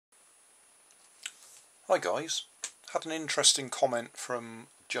Hi guys, had an interesting comment from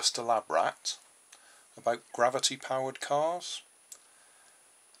Justalabrat about gravity powered cars.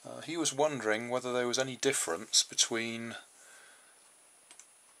 He was wondering whether there was any difference between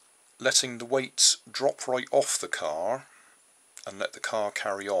letting the weight drop right off the car and let the car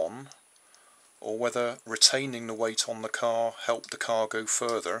carry on, or whether retaining the weight on the car helped the car go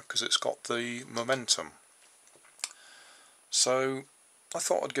further because it's got the momentum. So I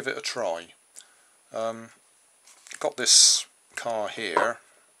thought I'd give it a try. Got this car here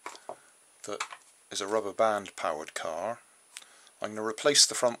that is a rubber band powered car. I'm going to replace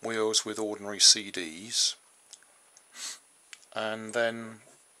the front wheels with ordinary CDs and then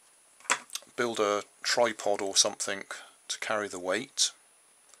build a tripod or something to carry the weight,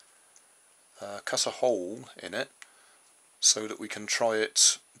 cut a hole in it so that we can try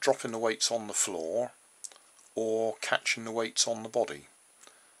it dropping the weights on the floor or catching the weights on the body,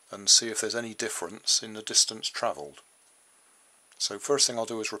 and see if there's any difference in the distance travelled. So first thing I'll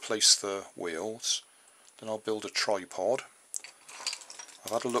do is replace the wheels, then I'll build a tripod.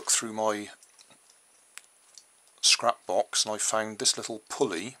 I've had a look through my scrap box and I found this little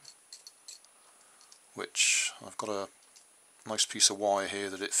pulley, which I've got a nice piece of wire here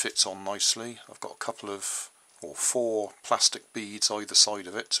that it fits on nicely. I've got a couple of, or 4 plastic beads either side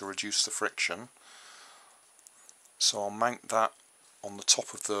of it to reduce the friction. So I'll mount that on the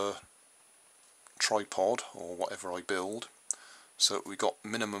top of the tripod or whatever I build so that we got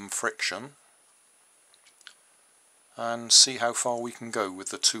minimum friction, and see how far we can go with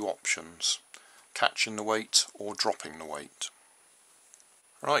the two options, catching the weight or dropping the weight.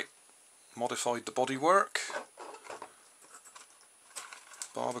 Right, modified the bodywork,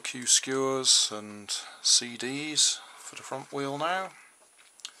 barbecue skewers and CDs for the front wheel now.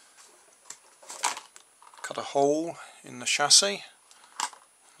 Cut a hole in the chassis,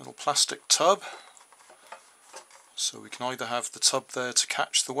 little plastic tub, so we can either have the tub there to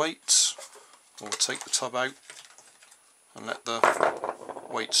catch the weights or take the tub out and let the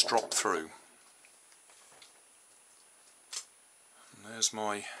weights drop through. And there's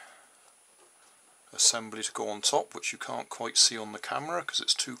my assembly to go on top, which you can't quite see on the camera because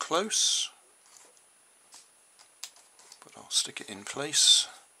it's too close, but I'll stick it in place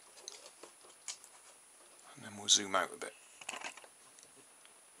and then we'll zoom out a bit.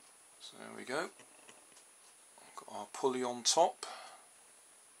 So there we go. Got our pulley on top,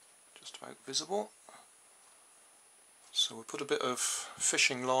 just about visible. So we'll put a bit of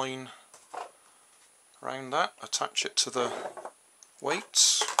fishing line around that, attach it to the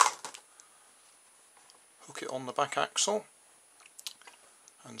weights, hook it on the back axle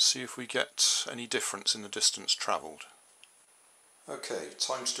and see if we get any difference in the distance travelled. Okay,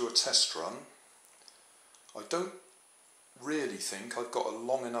 time to do a test run. I don't really think I've got a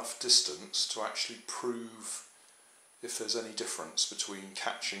long enough distance to actually prove if there's any difference between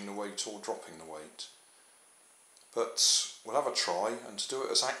catching the weight or dropping the weight. But we'll have a try, and to do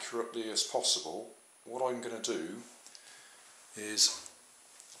it as accurately as possible, what I'm going to do is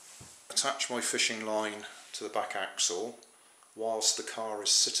attach my fishing line to the back axle whilst the car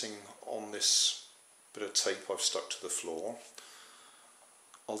is sitting on this bit of tape I've stuck to the floor.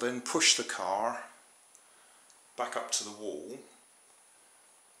 I'll then push the car back up to the wall,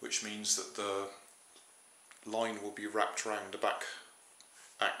 which means that the line will be wrapped around the back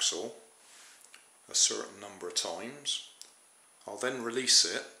axle a certain number of times. I'll then release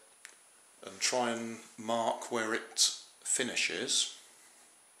it and try and mark where it finishes,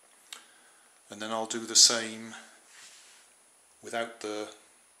 and then I'll do the same without the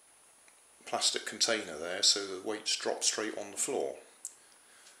plastic container there, so the weights drop straight on the floor,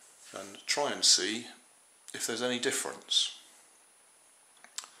 and try and see if there's any difference.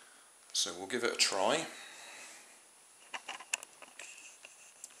 So we'll give it a try.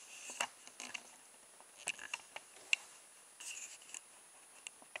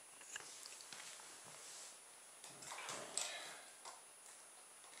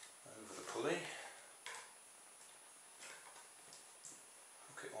 Over the pulley,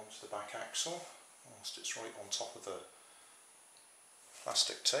 hook it onto the back axle whilst it's right on top of the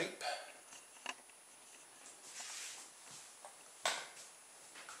plastic tape.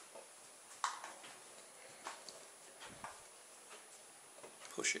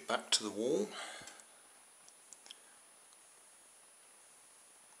 Push it back to the wall,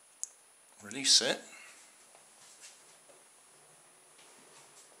 release it,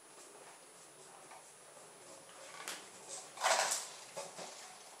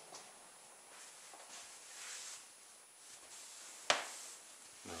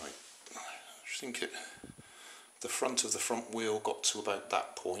 right, I think it the front of the front wheel got to about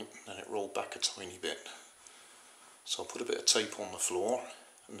that point, and then it rolled back a tiny bit. So I'll put a bit of tape on the floor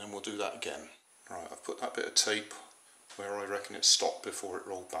and then we'll do that again. Right, I've put that bit of tape where I reckon it stopped before it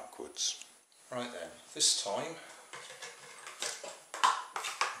rolled backwards. Right then, this time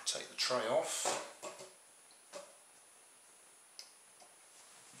I'll take the tray off,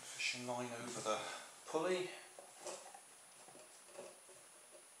 fishing line over the pulley,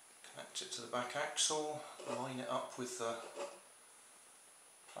 connect it to the back axle, line it up with the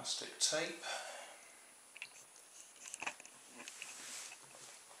plastic tape,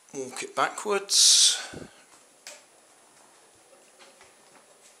 walk it backwards,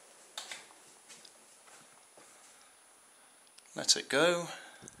 let it go,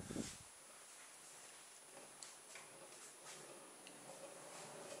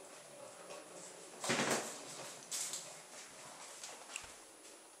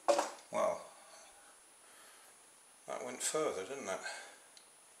 well, that went further, didn't it?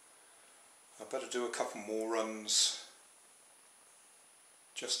 I better do a couple more runs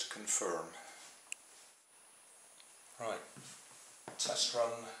just to confirm. Right, test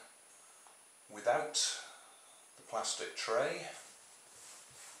run without the plastic tray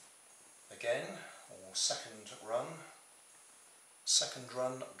again, or second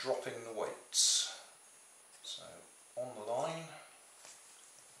run dropping the weights. So on the line,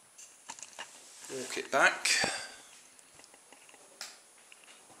 walk it back,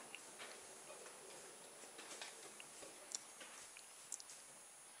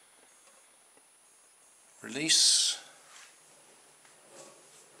 release,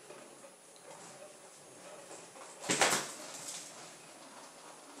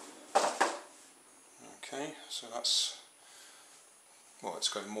 okay, so that's, well, it's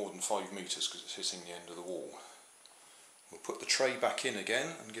going more than 5 metres because it's hitting the end of the wall. We'll put the tray back in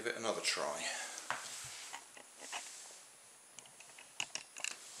again and give it another try.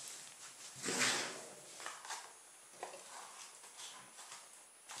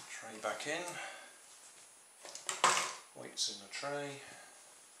 Tray back in. Weights in the tray.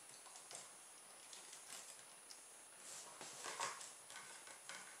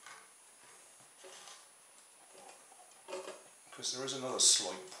 Because there is another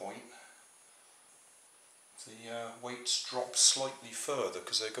slight point. The weights drop slightly further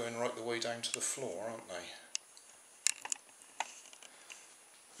because they're going right the way down to the floor, aren't they?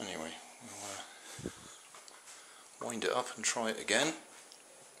 Anyway, we'll wind it up and try it again.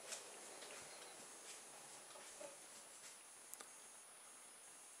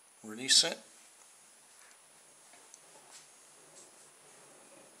 Release it.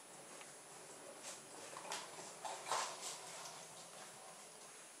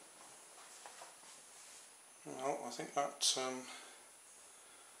 Well, I think that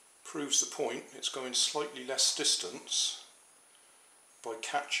proves the point. It's going slightly less distance by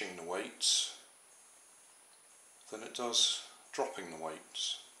catching the weights than it does dropping the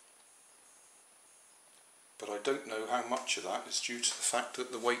weights. But I don't know how much of that is due to the fact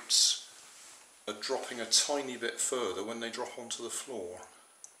that the weights are dropping a tiny bit further when they drop onto the floor.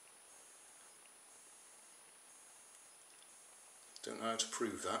 Don't know how to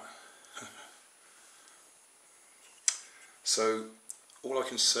prove that. So all I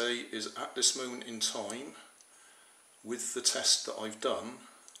can say is at this moment in time, with the test that I've done,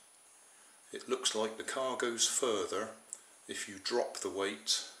 it looks like the car goes further if you drop the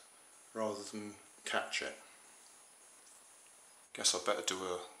weight rather than catch it. Guess I'd better do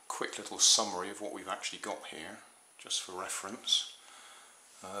a quick little summary of what we've actually got here, just for reference.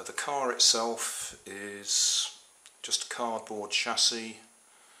 The car itself is just a cardboard chassis.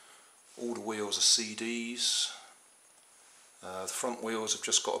 All the wheels are CDs. The front wheels have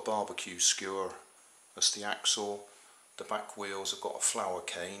just got a barbecue skewer as the axle. The back wheels have got a flower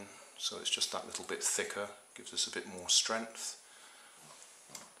cane, so it's just that little bit thicker, gives us a bit more strength.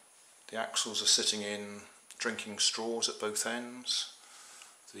 The axles are sitting in drinking straws at both ends.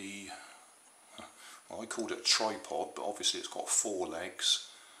 Well, I called it a tripod, but obviously it's got 4 legs.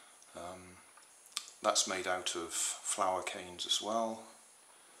 That's made out of flower canes as well.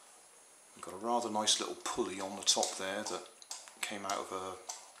 We've got a rather nice little pulley on the top there that came out of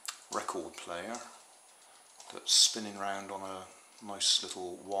a record player that's spinning round on a nice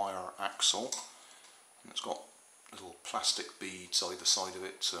little wire axle, and it's got little plastic beads either side of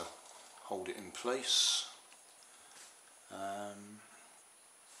it to hold it in place.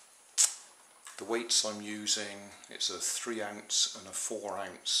 The weights I'm using, it's a 3 ounce and a 4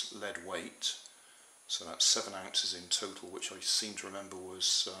 ounce lead weight, so that's 7 ounces in total, which I seem to remember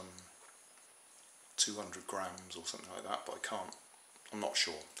was 200 grams or something like that, but I'm not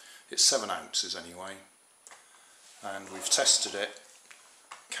sure. It's 7 ounces anyway. and we've tested it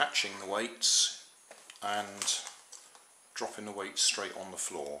catching the weights and dropping the weights straight on the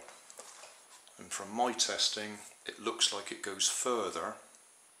floor, and from my testing it looks like it goes further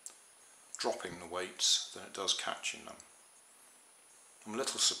dropping the weights than it does catching them. I'm a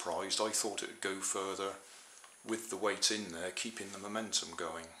little surprised. I thought it would go further with the weight in there keeping the momentum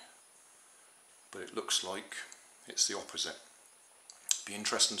going, but it looks like it's the opposite. Be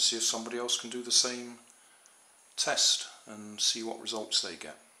interesting to see if somebody else can do the same test and see what results they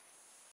get.